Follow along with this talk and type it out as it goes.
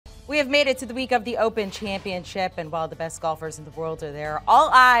We have made it to the week of the Open Championship, and while the best golfers in the world are there, all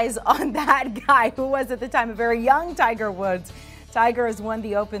eyes on that guy who was at the time a very young Tiger Woods. Tiger has won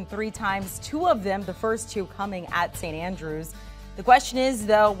the Open 3 times, 2 of them, the first 2 coming at St. Andrews. The question is,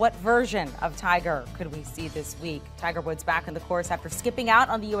 though, what version of Tiger could we see this week? Tiger Woods back on the course after skipping out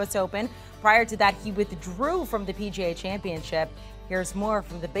on the U.S. Open. Prior to that, he withdrew from the PGA Championship. Here's more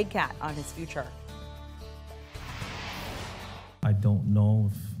from the Big Cat on his future. I don't know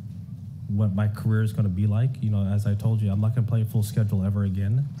what my career is going to be like. You know, as I told you, I'm not going to play a full schedule ever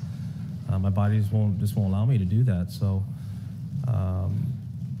again. My body just won't allow me to do that. So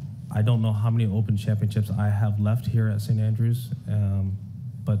I don't know how many Open Championships I have left here at St. Andrews,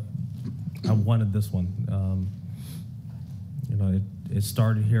 but I wanted this one. You know, it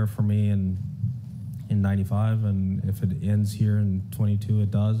started here for me in 95, and if it ends here in 22,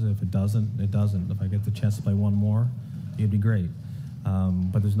 it does. If it doesn't, it doesn't. If I get the chance to play one more, it'd be great.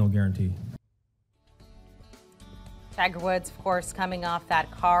 But there's no guarantee. Tiger Woods, of course, coming off that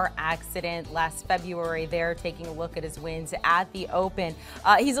car accident last February there, taking a look at his wins at the Open.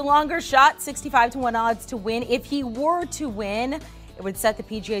 He's a longer shot, 65-1 odds to win. If he were to win, it would set the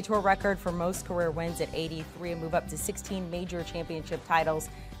PGA Tour record for most career wins at 83 and move up to 16 major championship titles,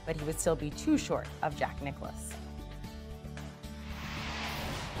 but he would still be too short of Jack Nicklaus.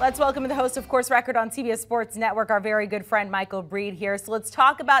 Let's welcome the host of Course Record on CBS Sports Network, our very good friend Michael Breed here. So let's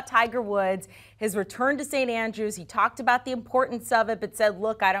talk about Tiger Woods, his return to St. Andrews. He talked about the importance of it, but said,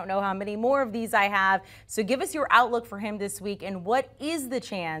 look, I don't know how many more of these I have. So give us your outlook for him this week, and what is the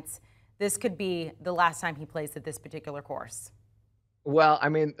chance this could be the last time he plays at this particular course? Well, I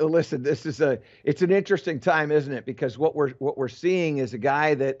mean, listen, it's an interesting time, isn't it? Because what we're seeing is a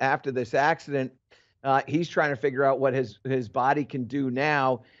guy that after this accident, he's trying to figure out what his body can do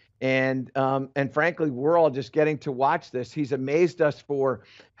now. And frankly, we're all just getting to watch this. He's amazed us for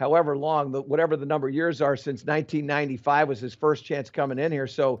however long, whatever the number of years are, since 1995 was his first chance coming in here.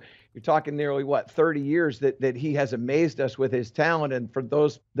 So you're talking nearly, 30 years that he has amazed us with his talent. And for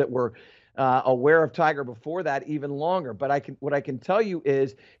those that were aware of Tiger before that, even longer. But what I can tell you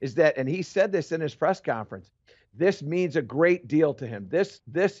is that, and he said this in his press conference, this means a great deal to him. This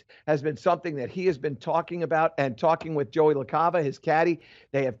has been something that he has been talking about and talking with Joey LaCava, his caddy.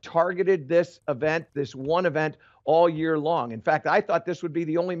 They have targeted this event, this one event, all year long. In fact, I thought this would be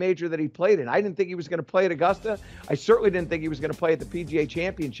the only major that he played in. I didn't think he was going to play at Augusta. I certainly didn't think he was going to play at the PGA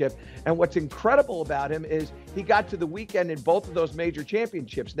Championship. And what's incredible about him is he got to the weekend in both of those major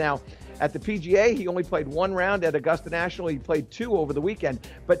championships. Now, at the PGA, he only played 1 round. At Augusta National, he played 2 over the weekend,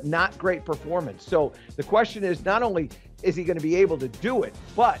 but not great performance. So the question is, not only is he going to be able to do it,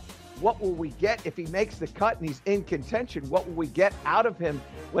 but what will we get if he makes the cut and he's in contention? What will we get out of him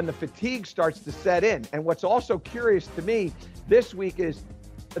when the fatigue starts to set in? And what's also curious to me this week is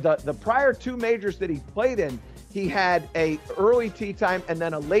the prior 2 majors that he played in, he had a early tee time and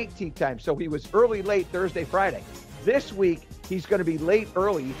then a late tee time. So he was early, late, Thursday, Friday. This week, he's going to be late,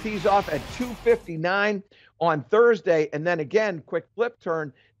 early. He tees off at 2:59 on Thursday, and then again, quick flip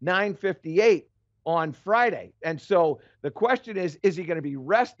turn, 9:58 on Friday. And so the question is he going to be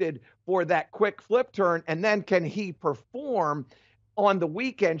rested for that quick flip turn? And then can he perform on the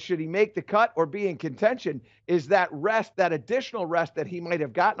weekend? Should he make the cut or be in contention? Is that rest, that additional rest that he might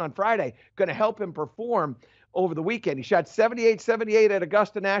have gotten on Friday, going to help him perform over the weekend? He shot 78 at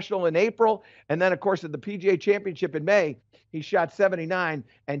Augusta National in April. And then, of course, at the PGA Championship in May, he shot 79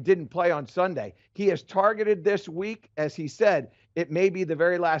 and didn't play on Sunday. He has targeted this week, as he said, it may be the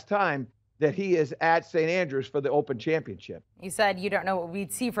very last time that he is at St. Andrews for the Open Championship. You said you don't know what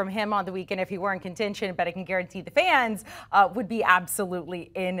we'd see from him on the weekend if he were in contention, but I can guarantee the fans would be absolutely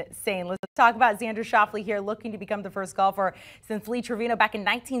insane. Let's talk about Xander Schauffele here, looking to become the first golfer since Lee Trevino back in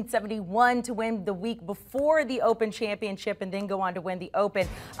 1971 to win the week before the Open Championship and then go on to win the Open.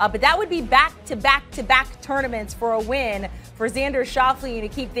 But that would be back-to-back-to-back tournaments for a win for Xander Schauffele, and you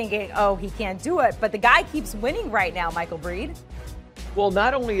keep thinking, oh, he can't do it. But the guy keeps winning right now, Michael Breed. Well,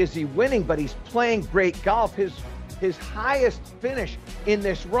 not only is he winning, but he's playing great golf. His highest finish in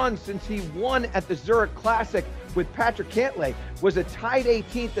this run since he won at the Zurich Classic with Patrick Cantlay was a tied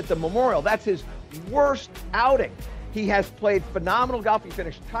 18th at the Memorial. That's his worst outing. He has played phenomenal golf. He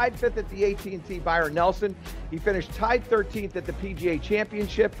finished tied 5th at the AT&T Byron Nelson. He finished tied 13th at the PGA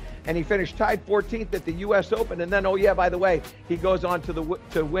Championship, and he finished tied 14th at the U.S. Open. And then, oh yeah, by the way, he goes on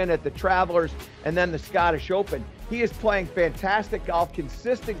to win at the Travelers and then the Scottish Open. He is playing fantastic golf,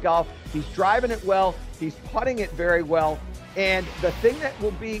 consistent golf. He's driving it well. He's putting it very well. And the thing that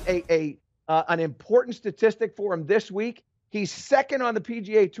will be an important statistic for him this week He's second on the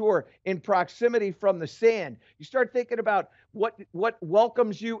PGA Tour in proximity from the sand. You start thinking about what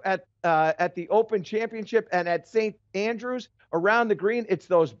welcomes you at the Open Championship and at St. Andrews around the green. It's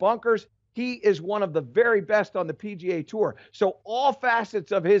those bunkers. He is one of the very best on the PGA Tour. So all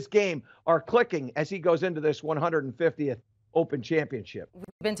facets of his game are clicking as he goes into this 150th Open Championship. We've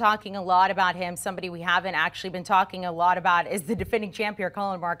been talking a lot about him. Somebody we haven't actually been talking a lot about is the defending champion,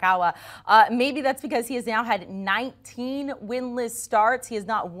 Collin Morikawa. Maybe that's because he has now had 19 winless starts. He has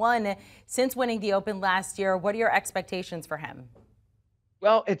not won since winning the Open last year. What are your expectations for him?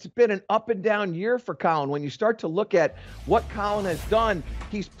 Well, it's been an up and down year for Collin. When you start to look at what Collin has done,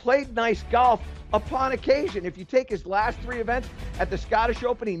 he's played nice golf upon occasion. If you take his last 3 events, at the Scottish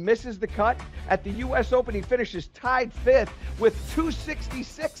Open, he misses the cut. At the U.S. Open, he finishes tied 5th with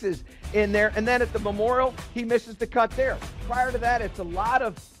 266s in there. And then at the Memorial, he misses the cut there. Prior to that, it's a lot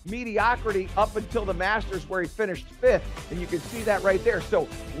of mediocrity up until the Masters where he finished 5th. And you can see that right there. So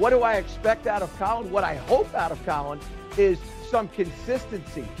what do I expect out of Collin? What I hope out of Collin is some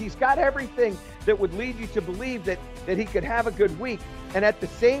consistency. He's got everything that would lead you to believe that he could have a good week. And at the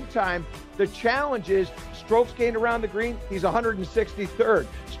same time, the challenge is strokes gained around the green, he's 163rd.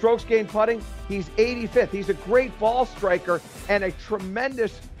 Strokes gained putting, he's 85th. He's a great ball striker and a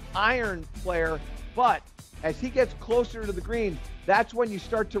tremendous iron player. But as he gets closer to the green, that's when you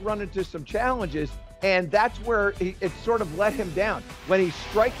start to run into some challenges. And that's where it sort of let him down. When he's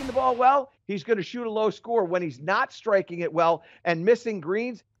striking the ball well, he's going to shoot a low score. When he's not striking it well and missing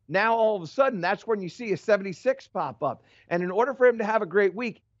greens, now all of a sudden, that's when you see a 76 pop up. And in order for him to have a great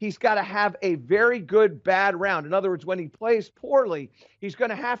week, he's got to have a very good bad round. In other words, when he plays poorly, he's going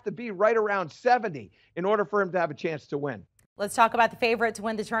to have to be right around 70 in order for him to have a chance to win. Let's talk about the favorite to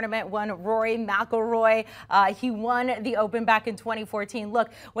win the tournament, Rory McIlroy. He won the Open back in 2014.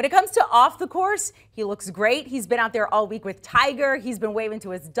 Look, when it comes to off the course, he looks great. He's been out there all week with Tiger. He's been waving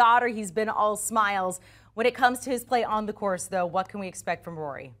to his daughter. He's been all smiles. When it comes to his play on the course, though, what can we expect from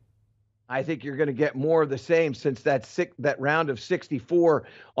Rory? I think you're going to get more of the same since that round of 64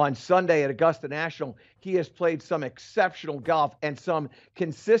 on Sunday at Augusta National. He has played some exceptional golf and some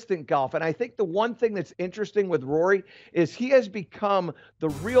consistent golf. And I think the one thing that's interesting with Rory is he has become the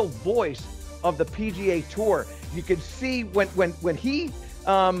real voice of the PGA Tour. You can see when he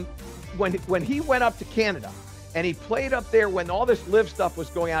went up to Canada and he played up there when all this live stuff was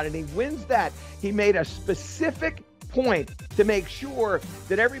going on and he wins that, he made a specific point to make sure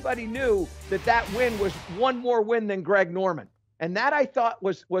that everybody knew that that win was one more win than Greg Norman. And that I thought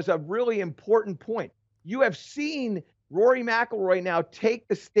was a really important point. You have seen Rory McIlroy now take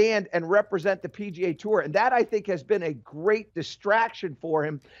the stand and represent the PGA Tour. And that, I think, has been a great distraction for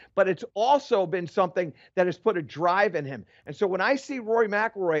him. But it's also been something that has put a drive in him. And so when I see Rory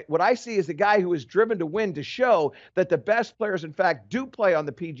McIlroy, what I see is a guy who is driven to win, to show that the best players, in fact, do play on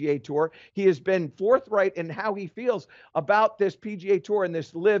the PGA Tour. He has been forthright in how he feels about this PGA Tour and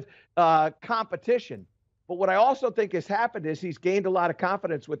this live competition. But what I also think has happened is he's gained a lot of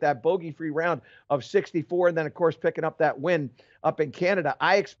confidence with that bogey-free round of 64, and then, of course, picking up that win up in Canada.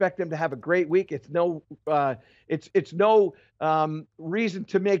 I expect him to have a great week. It's no reason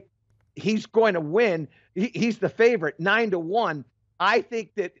to make he's going to win. He's the favorite, 9-1. I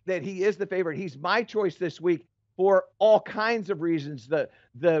think that he is the favorite. He's my choice this week for all kinds of reasons.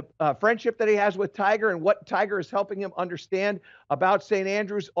 The friendship that he has with Tiger and what Tiger is helping him understand about St.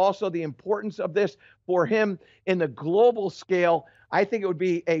 Andrews, also the importance of this for him in the global scale. I think it would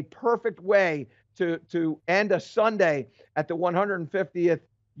be a perfect way to end a Sunday at the 150th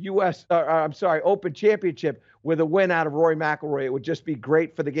Open Championship with a win out of Rory McIlroy. It would just be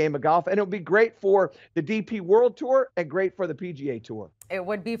great for the game of golf, and it would be great for the DP World Tour and great for the PGA Tour. It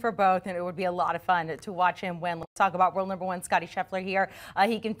would be for both, and it would be a lot of fun to watch him win. Let's talk about world number 1, Scottie Scheffler here.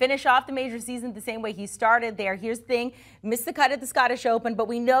 He can finish off the major season the same way he started there. Here's the thing, missed the cut at the Scottish Open, but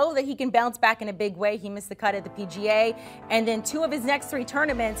we know that he can bounce back in a big way. He missed the cut at the PGA, and then 2 of his next 3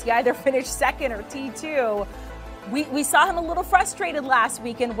 tournaments, he either finished 2nd or T2. We saw him a little frustrated last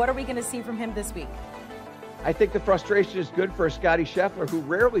weekend. What are we going to see from him this week? I think the frustration is good for Scottie Scheffler, who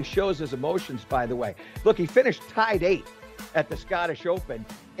rarely shows his emotions, by the way. Look, he finished tied 8th at the Scottish Open.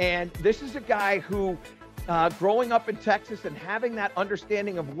 And this is a guy who, growing up in Texas and having that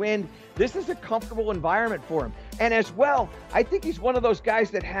understanding of wind, this is a comfortable environment for him. And as well, I think he's one of those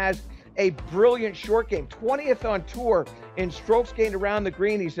guys that has a brilliant short game. 20th on tour in strokes gained around the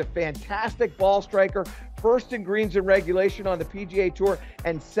green. He's a fantastic ball striker. 1st in greens in regulation on the PGA Tour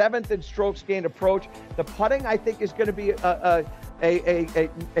and 7th in strokes gained approach. The putting, I think, is going to be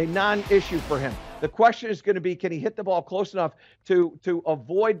a non-issue for him. The question is going to be, can he hit the ball close enough to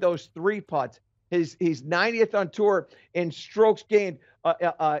avoid those 3 putts? He's 90th on tour in strokes gained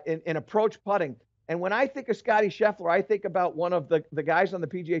in approach putting. And when I think of Scotty Scheffler, I think about one of the guys on the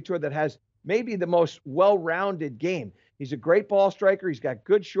PGA Tour that has maybe the most well-rounded game. He's a great ball striker. He's got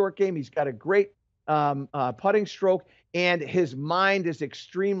good short game. He's got a great putting stroke, and his mind is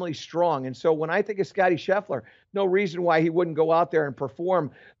extremely strong. And so when I think of Scotty Scheffler, no reason why he wouldn't go out there and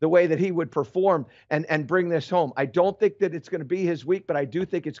perform the way that he would perform and bring this home. I don't think that it's going to be his week, but I do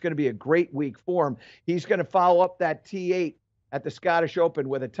think it's going to be a great week for him. He's going to follow up that T8 at the Scottish Open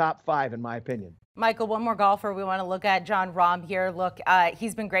with a top 5, in my opinion. Michael, one more golfer we want to look at, Jon Rahm here. Look,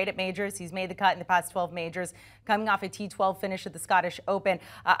 he's been great at majors. He's made the cut in the past 12 majors, coming off a T12 finish at the Scottish Open.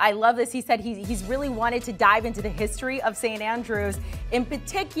 I love this. He said he's really wanted to dive into the history of St. Andrews. In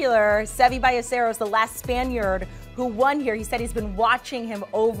particular, Seve Ballesteros, the last Spaniard who won here. He said he's been watching him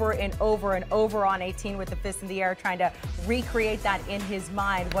over and over and over on 18 with the fist in the air, trying to recreate that in his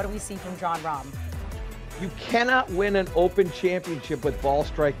mind. What do we see from Jon Rahm? You cannot win an Open championship with ball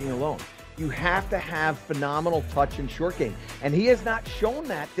striking alone. You have to have phenomenal touch and short game. And he has not shown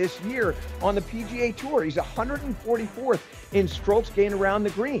that this year on the PGA Tour. He's 144th in strokes gained around the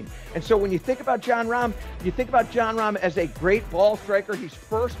green. And so when you think about Jon Rahm, you think about Jon Rahm as a great ball striker. He's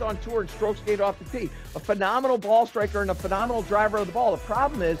first on tour in strokes gained off the tee. A phenomenal ball striker and a phenomenal driver of the ball. The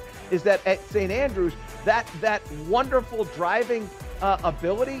problem is that at St. Andrews, that wonderful driving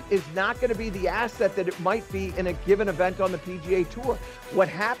ability is not going to be the asset that it might be in a given event on the PGA Tour. What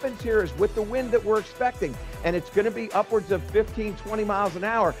happens here is with the wind that we're expecting, and it's going to be upwards of 15, 20 miles an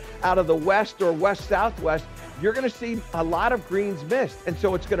hour out of the west or west-southwest, you're going to see a lot of greens missed. And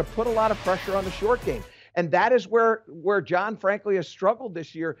so it's going to put a lot of pressure on the short game. And that is where John, frankly, has struggled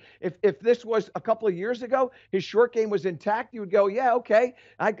this year. If this was a couple of years ago, his short game was intact, you would go, yeah, okay,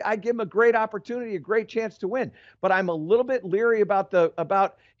 I give him a great opportunity, a great chance to win. But I'm a little bit leery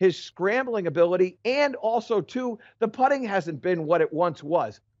about his scrambling ability, and also, too, the putting hasn't been what it once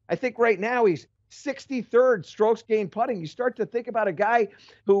was. I think right now he's 63rd strokes gained putting. You start to think about a guy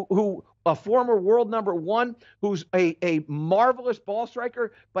who a former world number 1, who's a marvelous ball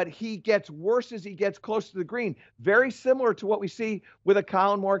striker, but he gets worse as he gets close to the green. Very similar to what we see with a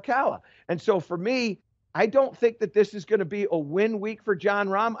Colin Morikawa. And so for me, I don't think that this is going to be a win week for Jon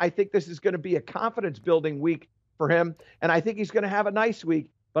Rahm. I think this is going to be a confidence building week for him. And I think he's going to have a nice week,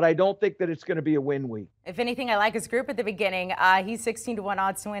 but I don't think that it's going to be a win week. If anything, I like his group at the beginning. He's 16-1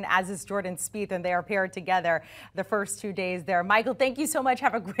 odds to win, as is Jordan Spieth, and they are paired together the first 2 days there. Michael, thank you so much.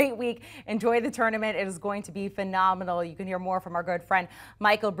 Have a great week. Enjoy the tournament. It is going to be phenomenal. You can hear more from our good friend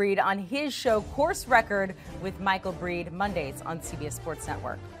Michael Breed on his show, Course Record with Michael Breed, Mondays on CBS Sports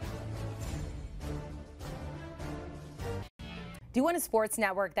Network. Do you want a sports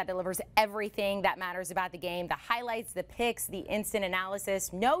network that delivers everything that matters about the game? The highlights, the picks, the instant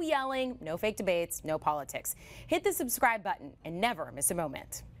analysis, no yelling, no fake debates, no politics. Hit the subscribe button and never miss a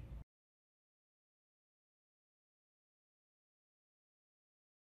moment.